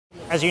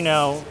As you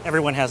know,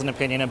 everyone has an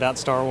opinion about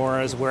Star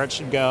Wars, where it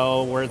should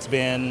go, where it's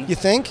been. You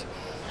think?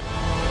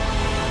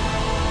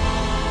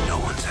 No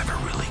one's ever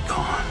really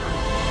gone.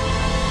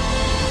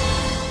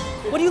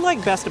 What do you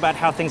like best about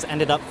how things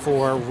ended up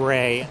for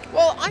Rey?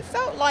 Well, I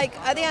felt like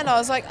at the end I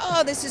was like,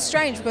 oh, this is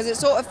strange because it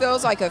sort of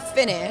feels like a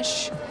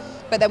finish,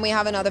 but then we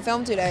have another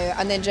film to do,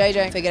 and then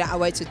JJ figured out a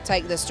way to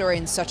take the story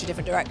in such a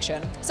different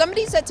direction.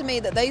 Somebody said to me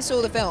that they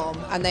saw the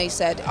film and they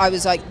said I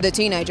was like the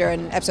teenager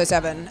in Episode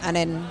 7, and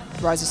in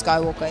Rise of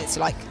Skywalker it's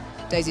like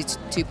Daisy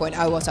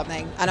 2.0 or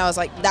something, and I was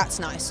like, that's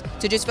nice.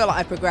 To just feel like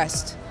I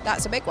progressed,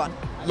 that's a big one.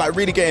 Like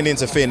really getting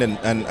into Finn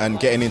and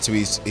getting into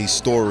his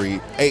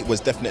story, 8 was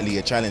definitely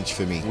a challenge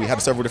for me. We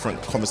had several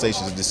different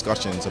conversations and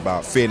discussions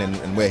about Finn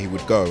and where he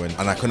would go,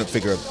 and I couldn't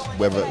figure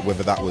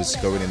whether that was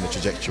going in the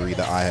trajectory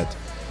that I had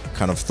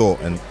kind of thought,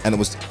 and it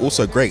was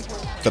also great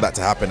for that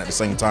to happen at the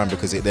same time,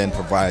 because it then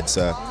provides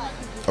a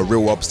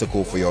real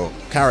obstacle for your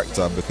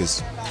character,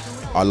 because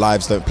our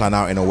lives don't plan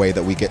out in a way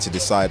that we get to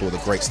decide all the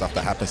great stuff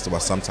that happens to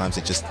us. Sometimes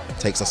it just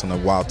takes us on a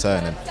wild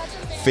turn, and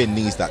Finn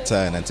needs that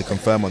turn, and to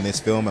confirm on this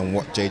film and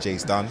what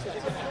JJ's done,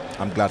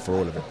 I'm glad for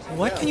all of it.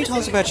 What can you tell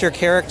us about your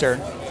character,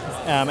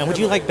 and what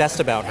do you like best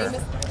about her?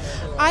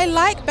 I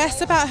like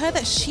best about her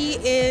that she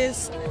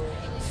is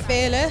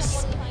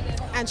fearless,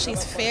 and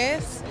she's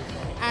fierce,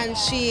 and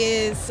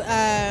she's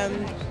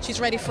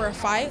ready for a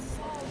fight.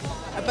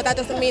 But that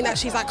doesn't mean that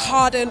she's like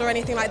hardened or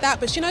anything like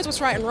that, but she knows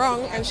what's right and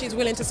wrong, and she's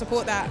willing to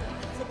support that.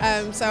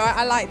 So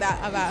I like that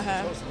about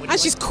her. And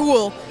she's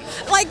cool.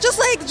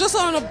 Just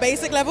on a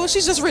basic level,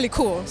 she's just really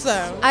cool.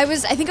 So I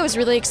think I was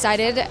really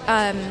excited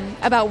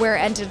about where it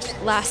ended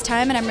last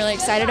time, and I'm really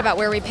excited about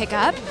where we pick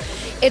up.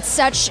 It's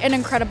such an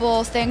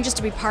incredible thing just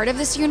to be part of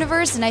this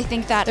universe, and I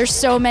think that there's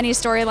so many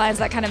storylines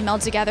that kind of meld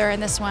together in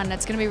this one.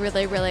 It's going to be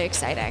really, really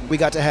exciting. We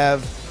got to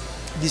have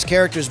these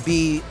characters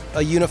be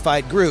a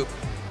unified group,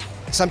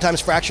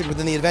 sometimes fractured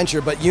within the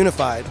adventure, but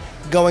unified,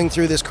 going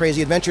through this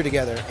crazy adventure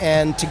together.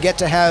 And to get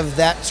to have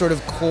that sort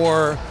of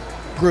core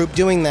group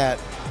doing that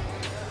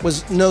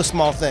was no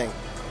small thing.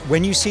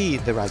 When you see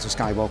The Rise of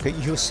Skywalker,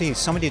 you'll see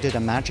somebody did a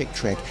magic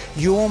trick.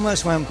 You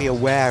almost won't be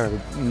aware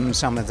of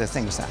some of the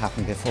things that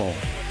happened before.